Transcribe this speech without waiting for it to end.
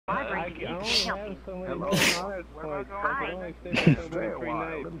vibrating. I only have so many nights, like, I can only stay for so many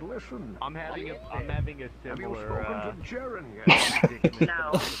nights. And listen. I'm having a Have you similar, spoken to Jaren yet? No.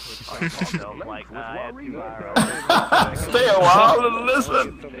 like, 2 hours. Stay a while and listen.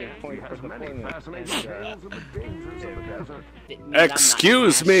 As many fascinating tales of the dangers of the desert.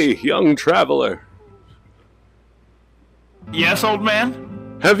 Excuse me, young traveler. Yes, old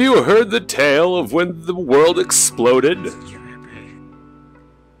man? Have you heard the tale of when the world exploded?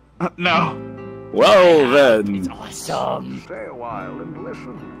 No. Well then, Awesome. Stay a while and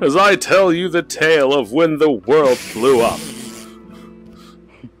listen. as I tell you the tale of when the world blew up.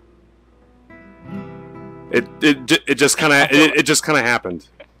 It just kind of happened,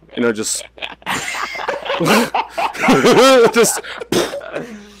 you know, just just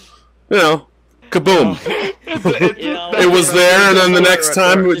you know, kaboom. It was there, and then the next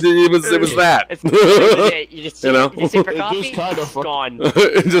time it was that. You know, You sip for coffee? It just kind of Gone.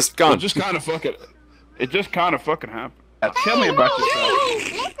 it just gone. It just kind of fucking happened. Tell me about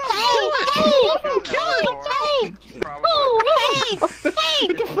yourself.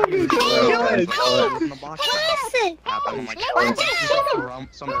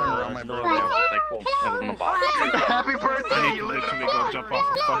 Happy birthday! I need to literally go jump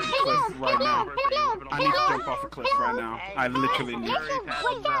off a fucking cliff right now. I need to jump off a cliff right now. I literally need to.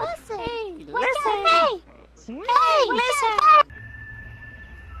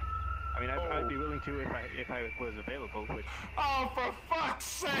 I mean, I'd be willing to if I was available, which... Oh, for fuck's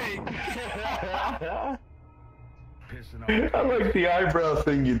sake! I like the eyebrow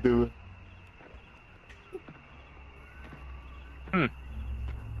thing you do. Boy,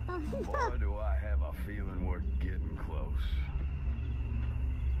 do I have a feeling we're getting close.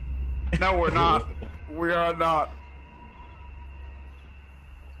 No, we're not. We are not.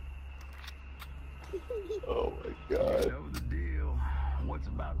 Oh my You god. know the deal. What's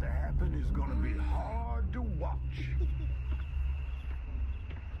about to happen is gonna be hard to watch.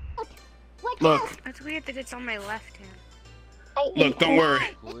 Look, It's weird that it's on my left hand. look, don't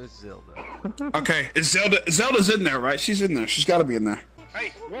worry. Who is Zelda? Okay, it's Zelda. Zelda's in there, right? She's in there. She's gotta be in there. Hey,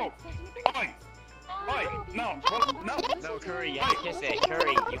 whoa. Oi! Oi! No, no. No, Kuri, you have to kiss it.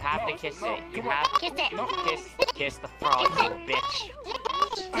 Kuri, you have to kiss it. You have to kiss it. Kiss the frog, you bitch.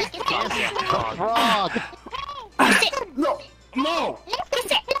 Kiss the frog. No! No!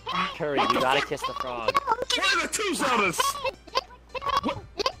 Kuri, you gotta kiss the frog. Where are the two Zeldas?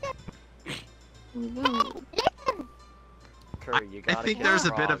 Kuri, you gotta I think kiss there's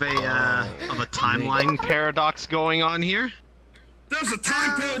the a bit frog. of a timeline paradox going on here. There's a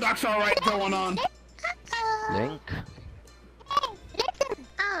time paradox alright going on. Link? Oh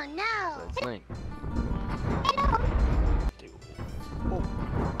no! It's Link.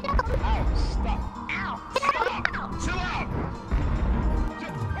 Ow, stop. Ow, stop. Chill out.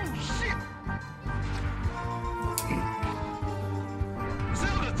 Oh, shit.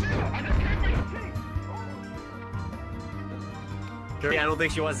 Zelda, chill. I just came for your teeth. Kuri, I don't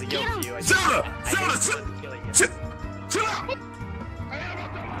think she wants to kill you. Zelda! I think she Zelda, wants to kill you. chill out.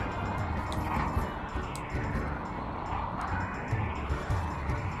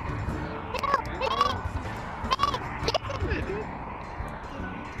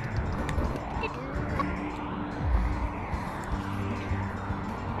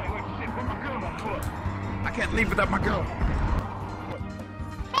 I can't leave without my girl.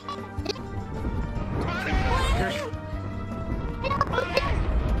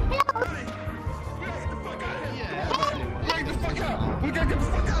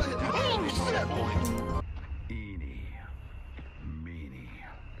 Eeny, meeny,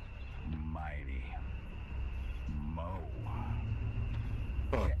 mighty, mo.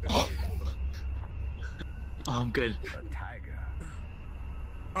 Oh, I'm good. A tiger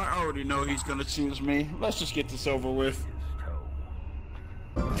I already know he's gonna choose me. Let's just get this over with. is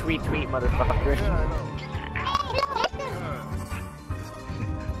toe. Tweet, motherfucker.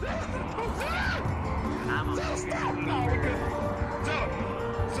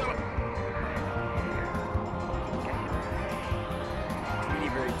 Really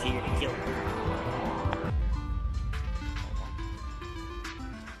very eager to kill you.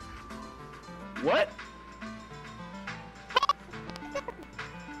 What?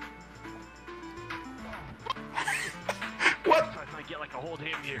 What? I might get like a hold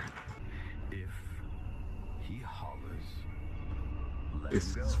him here. If he hollers, let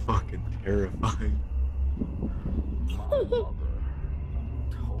This him is go. fucking terrifying. My mother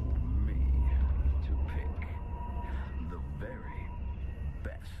told me to pick the very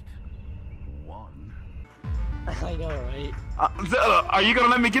best one. I know, right? Zelda, are you gonna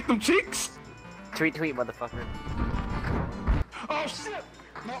let me get them cheeks? Tweet, motherfucker. Oh shit!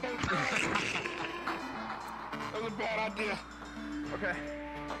 No. That was a bad idea. Okay.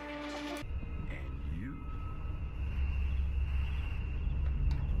 And you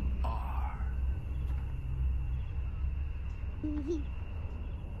are.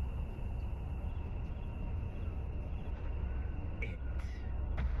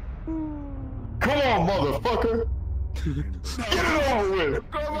 Come on, motherfucker! Get it over with!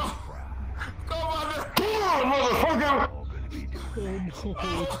 Come on! Come on! Come on, motherfucker! All gonna be doing. It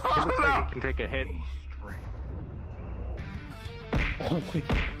looks like it can take a hit.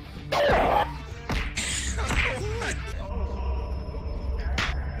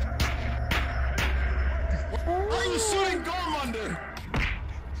 Why are you shooting Gormunder?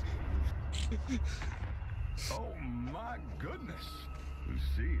 Oh my goodness.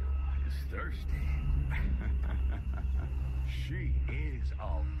 Lucille is thirsty. She is a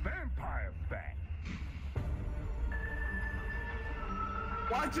vampire bat.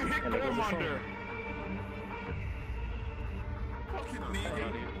 Why'd you hit Gormunder? Fucking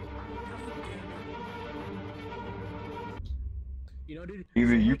Negan. You know, dude.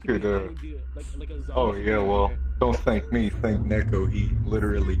 Either you could, oh yeah, well, don't thank me, thank Neko. He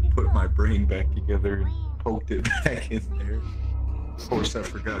literally put my brain back together and poked it back in there. Of course, I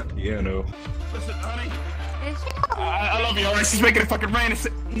forgot piano. Listen, honey. I love you, alright? She's making it fucking rain.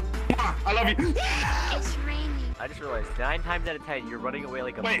 I love you. It's raining. I just realized 9 times out of 10 you're running away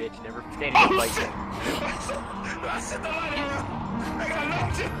like a Wait. bitch, never standing up like it. I set the light around. I got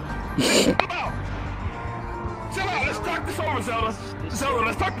locked you. Chill out. Chill out. Let's talk this over, Zelda. Zelda,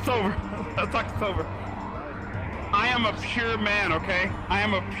 let's talk this over. Let's talk this over. I am a pure man, okay? I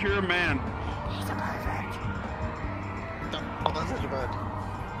am a pure man.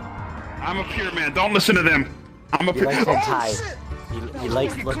 I'm a pure man. Don't listen to them. I'm a He pure likes man. hentai. He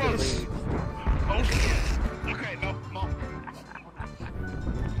likes looking at me. Oh shit. Okay, no.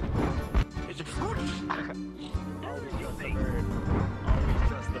 It's a fruit. Always just the bird. Always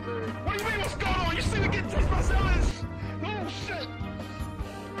just the bird. What do you mean what's going on? You see me getting chased by zombies? Oh shit.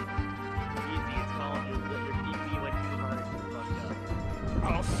 Easy, it's called your DP went too hard and fucked up.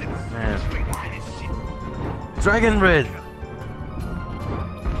 Oh shit. Man. Why this shit? Dragon Red!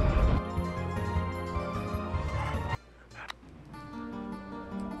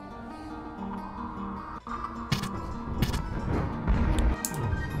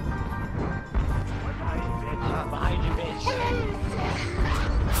 Behind you, bitch.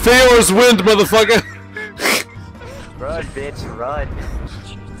 Failures wind, motherfucker! Run, bitch, run.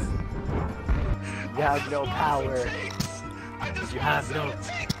 You have no power. You have no...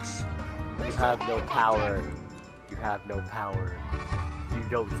 You have no power. You have no power. You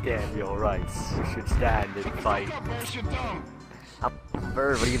don't stand your rights. You should stand and fight. I'm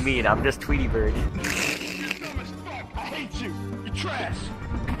Bird, what do you mean? I'm just Tweety Bird. You're dumb as fuck. I hate you. You're trash.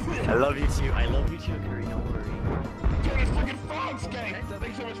 I love you too. I love you too, Kuri. Don't worry. Join this fucking Frogs gang.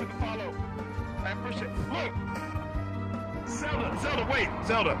 Thanks so much for the follow. I appreciate it. Look. Zelda, wait.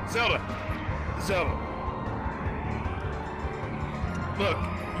 Zelda. Look,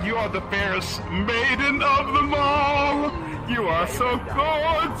 you are the fairest maiden of them all. You are so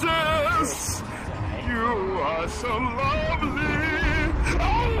gorgeous. You are so lovely.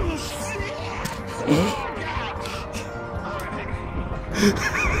 Oh, shit. Oh,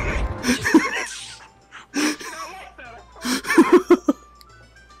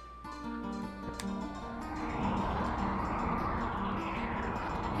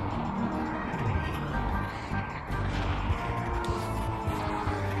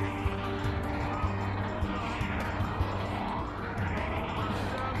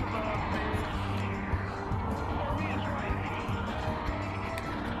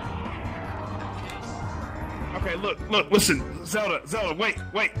 okay, look, listen, Zelda, wait,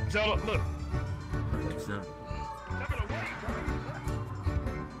 Zelda, look.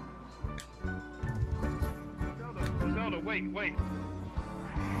 Zelda, wait.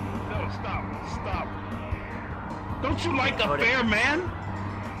 Zelda, stop. Don't you like a fair man?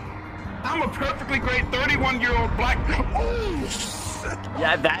 I'm a perfectly great 31-year-old black. Oh, shit.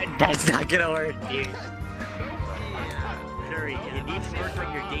 Yeah, that's not gonna work, dude. Kuri, you need to work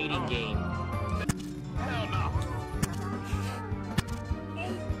on your dating game. Hell no.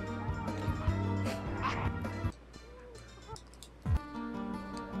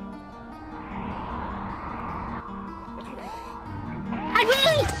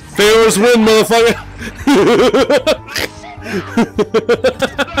 Failures win, motherfucker!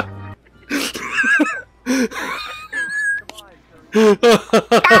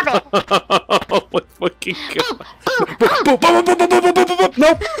 Oh my fucking god.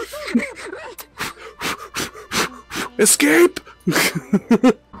 Nope! Escape!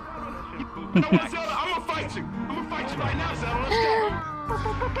 know what, Zelda? I'm gonna fight you. I'm gonna fight you right now, Zelda. Let's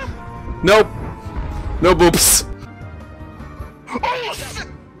go. Nope. No boops. Oh, shit!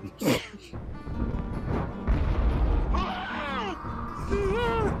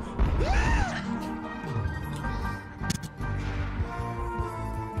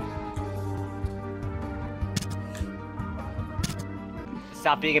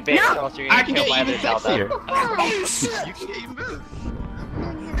 Stop being a bitch, or else you're gonna kill my other Zelda. Oh, shit! You can get even move.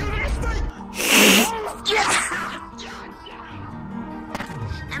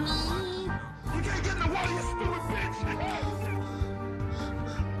 You can't get in the water, you stupid bitch!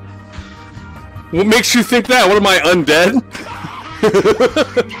 What makes you think that? What am I, undead?